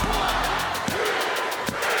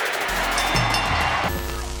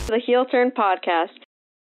 The Heel Turn Podcast.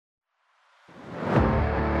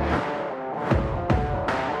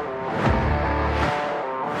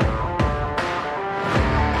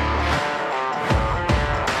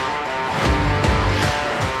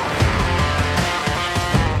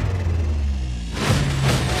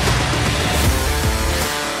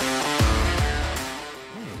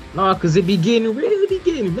 No, because it be getting lady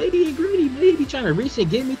and greedy. He be trying to reach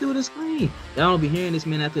and get me through the screen. Y'all don't be hearing this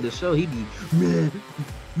man after the show. He be, man,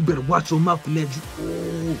 you better watch your mouth and that.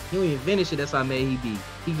 Ooh. He don't even finish it. That's how mad he be.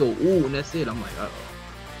 He go, ooh, and that's it. I'm like, uh-oh.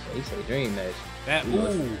 So he say dream match. That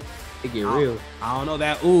ooh. It get real. I don't know.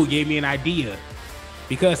 That ooh gave me an idea.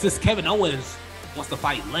 Because since Kevin Owens wants to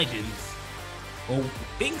fight legends, or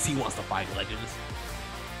thinks he wants to fight legends,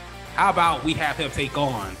 how about we have him take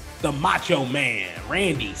on the Macho Man,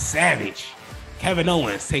 Randy Savage. Kevin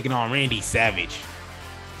Owens taking on Randy Savage.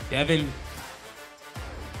 Devin,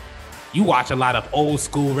 you watch a lot of old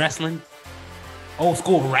school wrestling?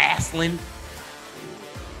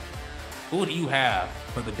 Who do you have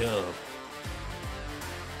for the dub?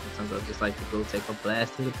 Sometimes I just like to go take a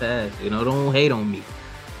blast to the past. Don't hate on me.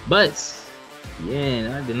 But,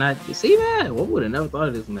 yeah, I did not see that. I would have never thought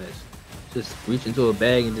of this match. Just reach into a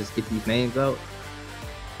bag and just get these names out.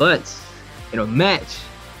 But in a match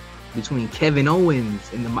between Kevin Owens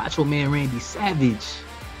and the Macho Man Randy Savage,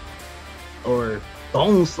 or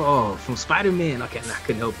Bonesaw from Spider-Man, I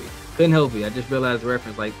couldn't help it. I just realized the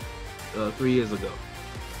reference like 3 years ago.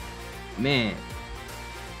 Man,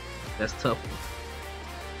 that's tough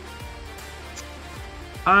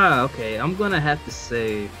one. Okay. I'm gonna have to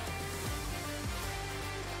say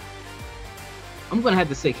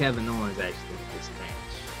Kevin Owens actually in this match.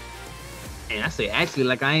 And I say actually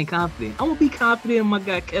like I ain't confident. I'm gonna be confident in my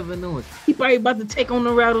guy Kevin Owens. He probably about to take on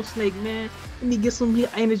the Rattlesnake, man. Let me get some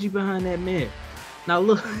energy behind that man. Now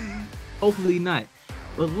look, hopefully not.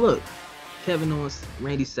 But look, Kevin Owens,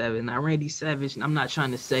 Randy Savage. Now Randy Savage, I'm not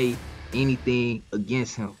trying to say anything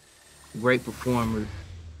against him. Great performer.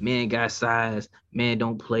 Man got size. Man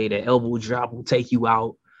don't play. That elbow drop will take you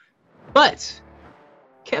out. But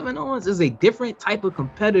Kevin Owens is a different type of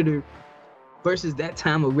competitor versus that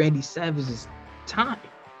time of Randy Savage's time.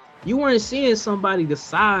 You weren't seeing somebody the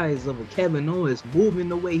size of a Kevin Owens moving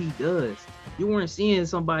the way he does. You weren't seeing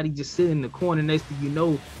somebody just sitting in the corner next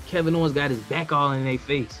to Kevin Owens got his back all in their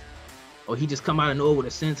face. Or he just come out of nowhere with a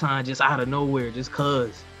senton just out of nowhere just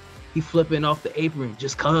cuz. He flipping off the apron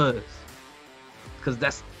just cuz. Because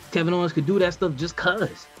that's Kevin Owens could do that stuff just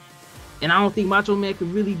cuz. And I don't think Macho Man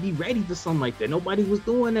could really be ready for something like that. Nobody was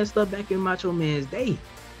doing that stuff back in Macho Man's day.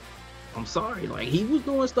 I'm sorry, like he was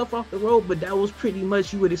doing stuff off the road, but that was pretty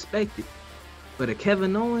much you would expect it. But a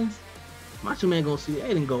Kevin Owens, Macho Man gonna see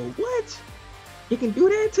that and go, what? He can do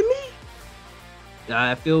that to me?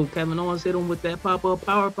 I feel Kevin Owens hit him with that pop-up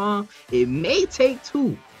power bomb. It may take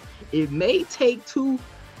two.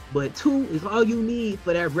 But 2 is all you need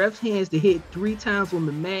for that ref's hands to hit 3 times on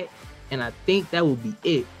the mat. And I think that will be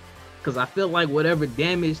it. Because I feel like whatever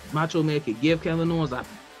damage Macho Man could give Kevin Owens, I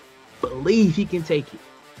believe he can take it.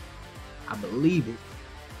 I believe it.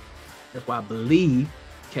 That's why I believe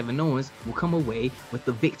Kevin Owens will come away with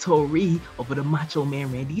the victory over the Macho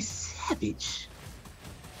Man Randy Savage,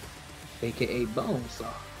 aka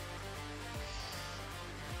Bonesaw.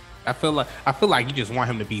 I feel like you just want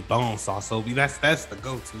him to be Bonesaw, so that's the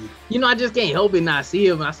go-to. You know, I just can't help it not see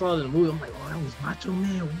him. When I saw it in the movie, I'm like, oh, that was Macho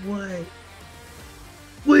Man.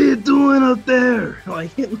 What are you doing up there?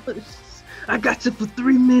 Like, I got you for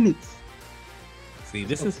 3 minutes. See,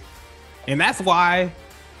 and that's why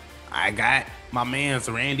I got my man's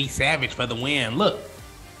Randy Savage for the win. Look,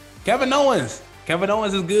 Kevin Owens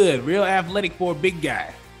is good, real athletic for a big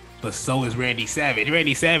guy, but so is Randy Savage.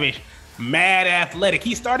 Randy Savage, mad athletic.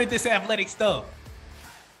 He started this athletic stuff.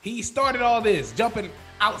 He started all this jumping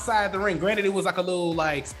outside the ring. Granted, it was like a little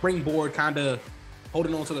like springboard kind of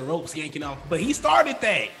holding on to the ropes, yanking off, but he started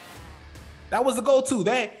that. That was the go-to.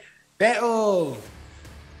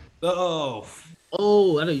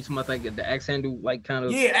 Oh, I know you talking about like the axe handle, like kind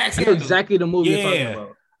of. Yeah, axe I know handle. exactly the move you're talking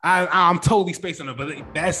about. I'm totally spacing on it,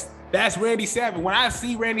 but that's Randy Savage. When I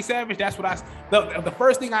see Randy Savage, that's what the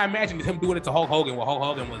first thing I imagine is him doing it to Hulk Hogan when Hulk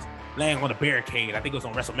Hogan was laying on the barricade. I think it was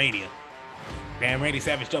on WrestleMania. Man, Randy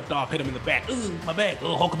Savage jumped off, hit him in the back. Ooh, my back.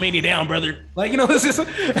 Oh, Hulkamania down, brother. Like, you know, it's just.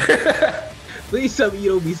 Please tell me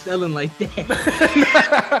you don't be selling like that.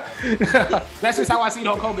 That's just how I seen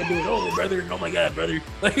Hulk Hogan do it. Oh, brother. Oh, my God, brother.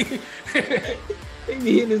 Like, they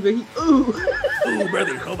be hitting his back. Ooh. Ooh,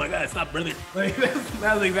 brother. Oh, my God. Stop, brother. Like,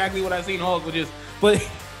 that's exactly what I seen Hulk with just. But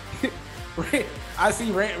I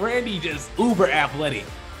see Randy just uber athletic.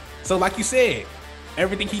 So, like you said,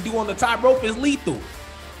 everything he do on the top rope is lethal.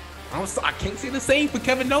 I can't say the same for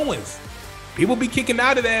Kevin Owens. People be kicking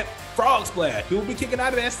out of that frog splash. People be kicking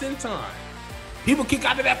out of that senton. People kick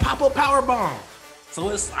out of that pop-up power bomb. So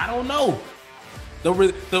I don't know.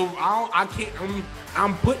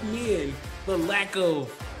 I'm putting in the lack of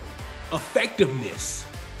effectiveness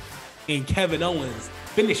in Kevin Owens'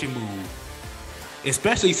 finishing move,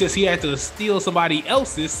 especially since he had to steal somebody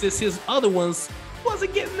else's, since his other ones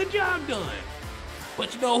wasn't getting the job done.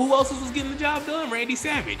 But you know who else was getting the job done? Randy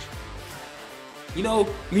Savage. You know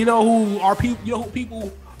who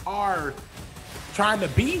people are trying to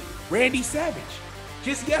be? Randy Savage.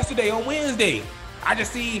 Just yesterday on Wednesday, I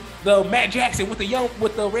just see the Matt Jackson with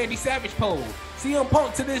the Randy Savage pose. CM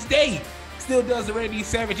Punk to this day still does the Randy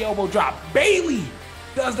Savage elbow drop. Bailey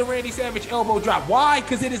does the Randy Savage elbow drop. Why?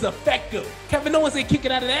 Because it is effective. Kevin Owens ain't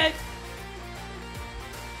kicking out of that.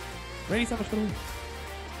 Randy Savage for the win.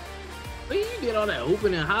 But you did all that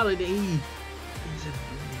opening holiday.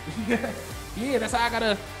 Yeah, that's how I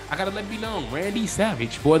gotta let it be known. Randy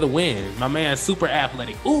Savage for the win. My man, super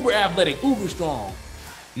athletic, uber strong.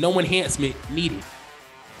 No enhancement needed.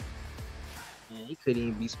 Man, he couldn't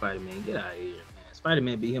even beat Spider-Man. Get out of here, man.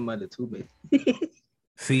 Spider-Man beat him under 2 minutes.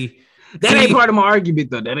 See, that ain't part of my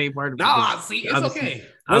argument though. That ain't part of. Nah, see, it's okay.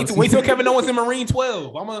 Wait till Kevin Owens in Marine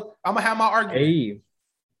 12. I'm gonna have my argument. Hey,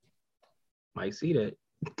 might see that.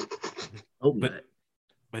 Hope not.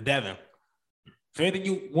 But Devin, is there anything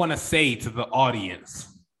you want to say to the audience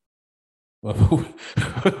before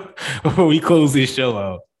we close this show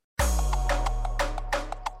out?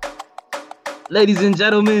 Ladies and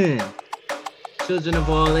gentlemen, children of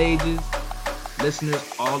all ages,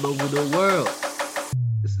 listeners all over the world,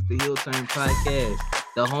 this is the Heel Turn Podcast,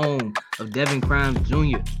 the home of Devin Crimes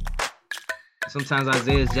Jr. Sometimes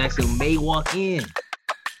Isaiah Jackson may walk in,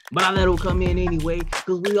 but I let him come in anyway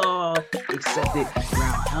because we all accepted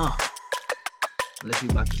around hell. Unless you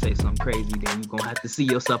about to say something crazy, then you're going to have to see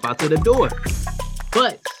yourself out to the door.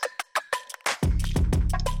 But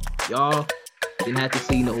y'all didn't have to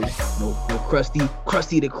see no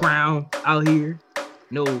Krusty the Crown out here.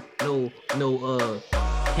 No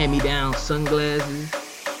hand-me-down sunglasses.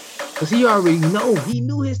 Because he already know. He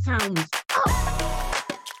knew his time was up.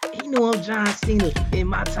 He knew I'm John Cena and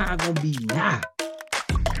my time going to be now.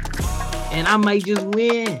 And I might just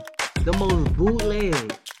win the most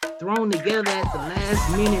bootleg thrown together at the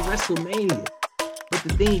last minute WrestleMania. But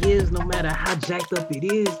the thing is, no matter how jacked up it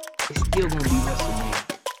is, it's still gonna be WrestleMania.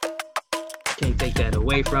 You can't take that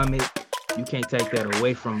away from it. You can't take that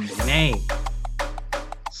away from the name.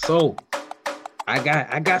 So I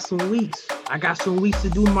got some weeks. I got some weeks to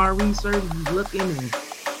do my research, looking, and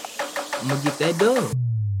I'm gonna get that done.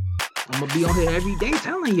 I'm gonna be on here every day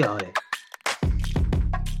telling y'all that.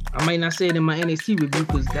 I might not say it in my NXT review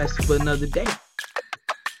because that's for another day.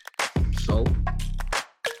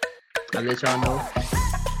 I let y'all know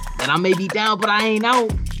that I may be down, but I ain't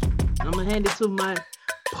out. I'm gonna hand it to my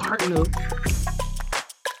partner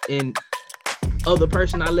and other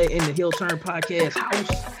person I let in the Heel Turn podcast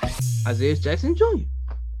house, Isaiah Jackson Jr.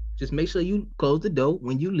 Just make sure you close the door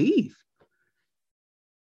when you leave.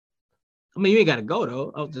 I mean, you ain't gotta go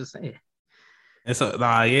though. I was just saying. And so,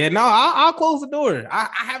 I'll close the door. I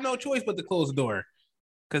have no choice but to close the door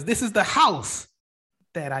because this is the house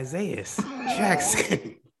that Isaiah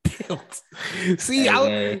Jackson built. See,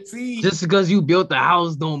 just because you built the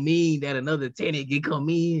house don't mean that another tenant can come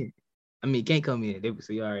in. I mean, can't come in. They would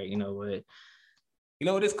say, all right, you know what? You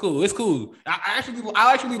know what? It's cool. It's cool. I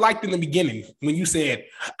actually liked in the beginning when you said,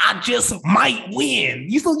 I just might win.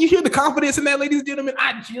 You hear the confidence in that, ladies and gentlemen?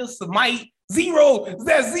 I just might.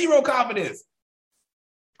 That's zero confidence.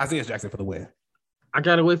 Isaiah Jackson for the win. I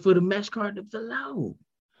gotta wait for the match card to fill out.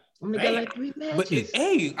 Only got like 3 matches.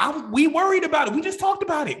 But we worried about it. We just talked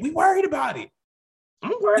about it. We worried about it.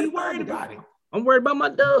 I'm worried about it. I'm worried about my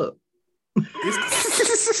dub.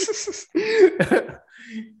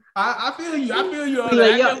 I feel you. I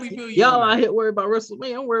definitely feel you. Y'all out here worried about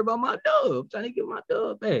WrestleMania. I'm worried about my dub. Trying to get my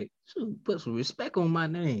dub back. Should put some respect on my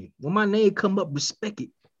name. When my name come up, respect it.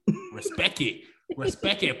 Respect it.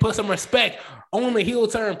 Respect it. Put some respect on the Heel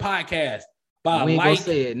Turn podcast. We ain't gonna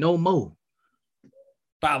say it no more.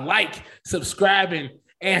 By subscribing,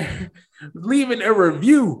 and leaving a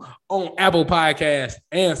review on Apple Podcasts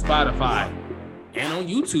and Spotify. And on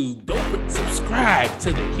YouTube, don't forget to subscribe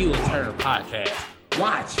to the Heel Turn podcast.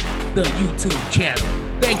 Watch the YouTube channel.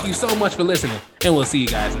 Thank you so much for listening, and we'll see you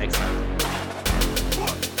guys next time.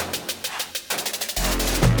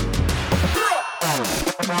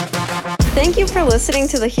 Thank you for listening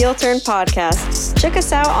to the Heel Turn podcast. Check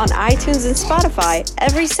us out on iTunes and Spotify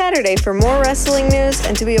every Saturday for more wrestling news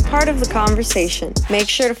and to be a part of the conversation. Make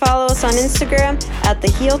sure to follow us on Instagram at the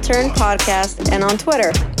Heel Turn podcast and on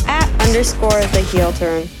Twitter @_the Heel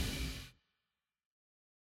Turn.